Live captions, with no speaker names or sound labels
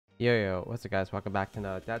Yo, what's up guys, welcome back to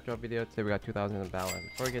another DatDrop video. Today we got 2000 in balance.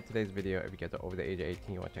 Before we get today's video, if you get to over the age of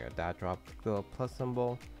 18, you want to check out DatDrop, click the little plus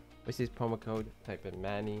symbol, which is promo code, type in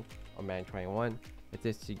Manny or Manny21. With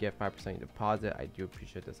this you get 5% deposit. I do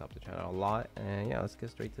appreciate this, help the channel a lot. And yeah, let's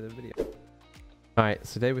get straight to the video. Alright,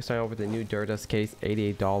 so today we're starting off with the new DERDUST case,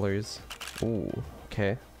 $88. Ooh,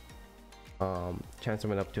 okay. Chance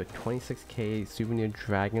went up to a 26k souvenir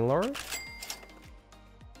dragon lore.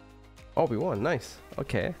 Oh, we won. Nice.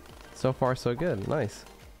 Okay, so far so good. Nice.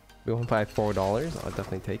 We won by $4. I'll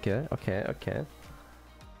definitely take it. Okay.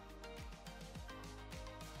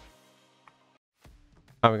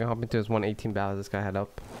 We're gonna hop into this 118 battle. This guy had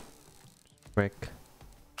up quick.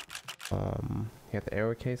 You got the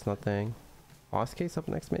arrow case, nothing. Boss case up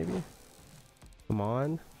next, maybe. Come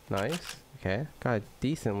on. Nice. Okay, got a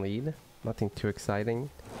decent lead, nothing too exciting.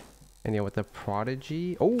 And yeah, with the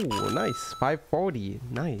prodigy. Oh, nice. 540.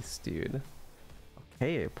 Nice, dude.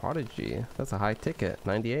 Okay, prodigy. That's a high ticket.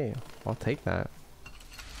 98. I'll take that.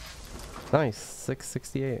 Nice.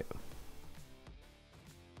 668.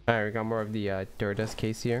 Alright, we got more of the DERDUST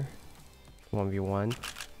case here. 1v1.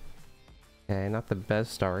 Okay, not the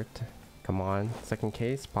best start. Come on. Second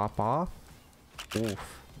case. Pop off.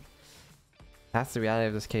 Oof. That's the reality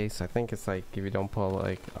of this case. I think it's like if you don't pull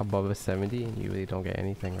like above a 70, you really don't get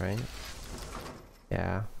anything, right?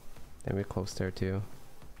 Yeah, and we're close there too.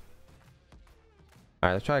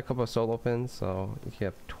 Alright, let's try a couple of solo pins. So you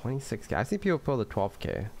have 26k. I see people pull the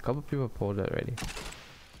 12k. A couple of people pulled it already.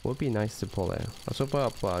 Would be nice to pull it. Let's open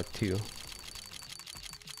up 2.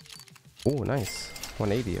 Oh, nice.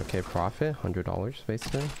 180. Okay, profit. $100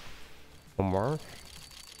 basically. One more.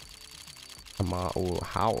 Come on. Oh,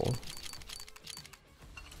 howl.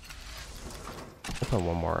 I'll put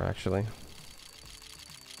one more actually.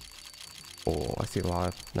 Oh, I see a lot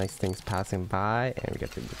of nice things passing by, and we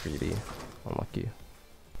get the graffiti. Unlucky.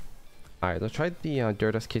 Alright, let's try the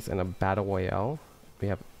DERDUST case in a battle royale. We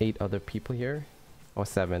have 8 other people here, or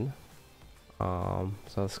 7. So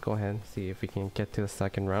let's go ahead and see if we can get to the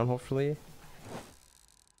second round. Hopefully.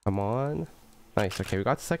 Come on. Nice. Okay, we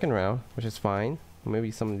got the second round, which is fine.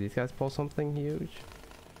 Maybe some of these guys pull something huge.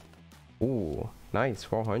 Ooh. Nice,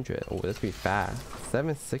 400. Oh, this be fast.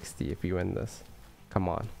 760 if you win this. Come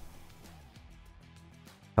on.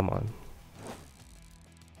 Come on.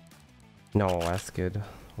 No, that's good.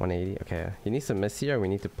 180. Okay. You need some miss here. We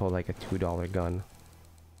need to pull like a $2 gun.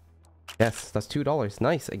 Yes, that's $2.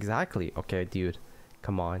 Nice, exactly. Okay, dude.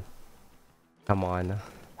 Come on. Come on.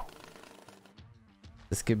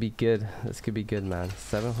 This could be good. This could be good, man.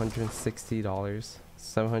 $760.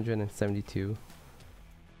 772.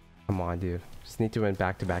 Come on, dude. Just need to win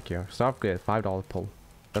back-to-back here. Start good. $5 pull.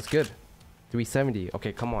 That's good. 370.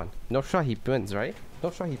 Okay, come on. No shot he wins, right? No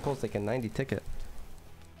shot he pulls like a 90 ticket.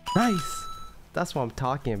 Nice. That's what I'm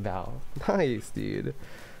talking about. Nice, dude.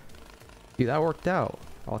 Dude, that worked out.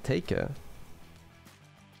 I'll take it.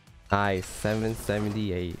 Nice.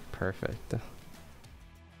 778. Perfect.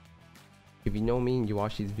 If you know me and you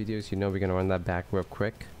watch these videos, you know we're gonna run that back real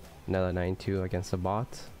quick. Another 9-2 against the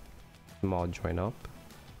bot. I'm all join up.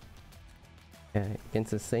 Okay,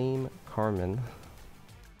 against the same Carmen.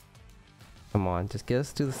 Come on, just get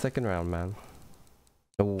us to the second round, man.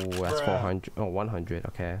 Oh, that's 400. Oh, 100.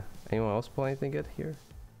 Okay. Anyone else pull anything good here?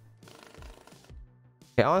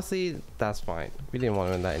 Okay, honestly, that's fine. We didn't want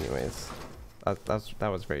to win that anyways. That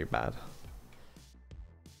was very bad.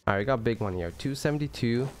 Alright, we got a big one here.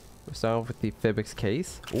 272. We're starting off with the Fibix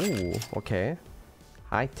case. Ooh, okay.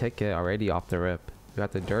 High ticket already off the rip. We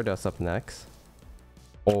got the DERDUST up next.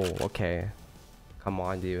 Oh, okay. Come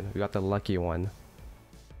on, dude. We got the lucky one.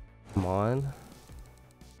 Come on.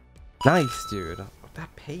 Nice, dude.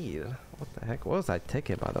 That paid. What the heck? What was that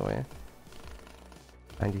ticket, by the way?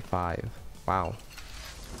 95. Wow.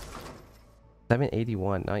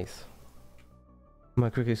 781. Nice. I'm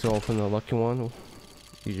gonna quickly open the lucky one.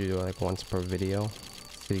 Usually do like once per video.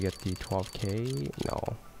 So you get the 12k.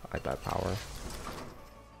 No, I got power.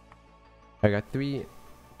 I got 3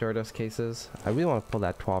 DERDUST cases. I really want to pull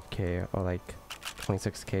that 12k or like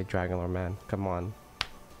 26k Dragon Lore, man. Come on.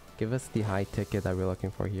 Give us the high ticket that we're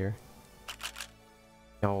looking for here.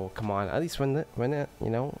 No, come on. At least win it,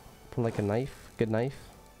 you know? Pull like a knife. Good knife.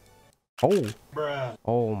 Oh! Bruh.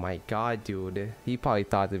 Oh my god, dude. He probably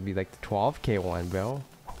thought it'd be like the 12k one, bro.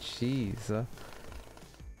 Jeez.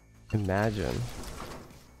 Imagine.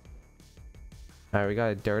 Alright, we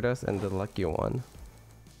got a DERDUST and the lucky one.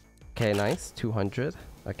 Okay, nice. 200.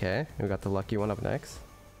 Okay, we got the lucky one up next.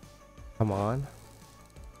 Come on.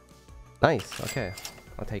 Nice. Okay,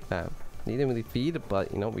 I'll take that. They didn't really feed,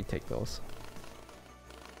 but you know, we take those.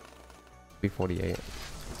 348.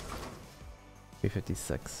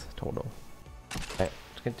 356 total. Alright,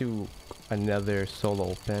 just gonna do another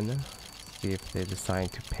solo open. See if they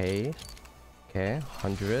decide to pay. Okay,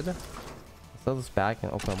 100. Let's sell this back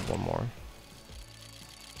and open up one more.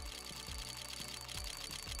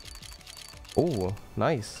 Oh,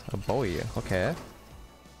 nice. A Bowie. Okay.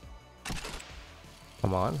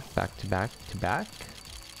 Come on. Back to back to back.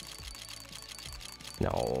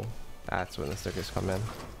 No. That's when the stickers come in.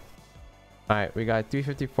 Alright, we got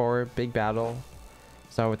 354. Big battle.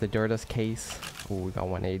 Start with the DERDUST case. Oh, we got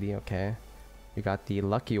 180. Okay. We got the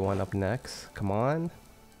lucky one up next. Come on.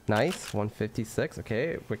 Nice. 156.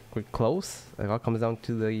 Okay. We're close. It all comes down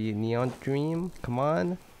to the Neon Dream. Come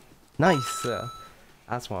on. Nice.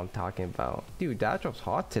 That's what I'm talking about. Dude, DatDrop's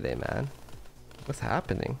hot today, man. What's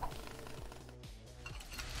happening?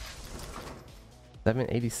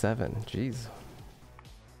 787. Jeez.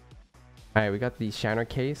 Alright, we got the Shanner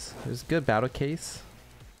case. It was a good battle case.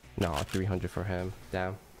 No, 300 for him.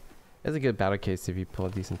 Damn. It's a good battle case if you pull a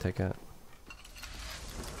decent ticket.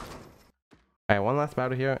 Alright, one last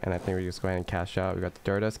battle here, and I think we're just going to cash out. We got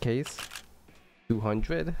the DERDUST case.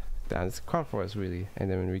 200. Damn, it's crap for us, really.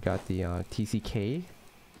 And then we got the TCK.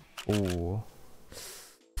 Ooh.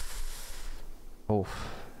 Oh.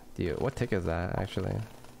 Dude, what ticket is that, actually?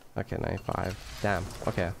 Okay, 95. Damn.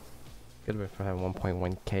 Okay. Good bit for him.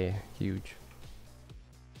 1.1k. Huge.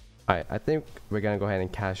 Alright, I think we're gonna go ahead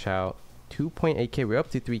and cash out 2.8k. We're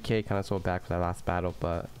up to 3k. Kind of sold back for that last battle,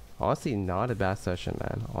 but honestly, not a bad session,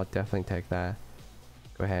 man. I'll definitely take that.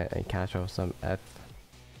 Go ahead and cash out some F.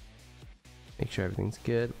 Make sure everything's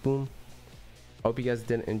good. Boom. Hope you guys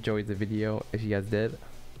did enjoy the video. If you guys did,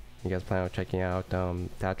 you guys plan on checking out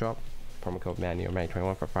DatDrop. Promo code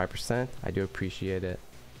MANNY21 for 5%. I do appreciate it.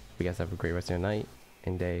 You guys have a great rest of your night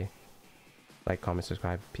and day. Like, comment,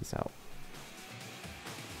 subscribe. Peace out.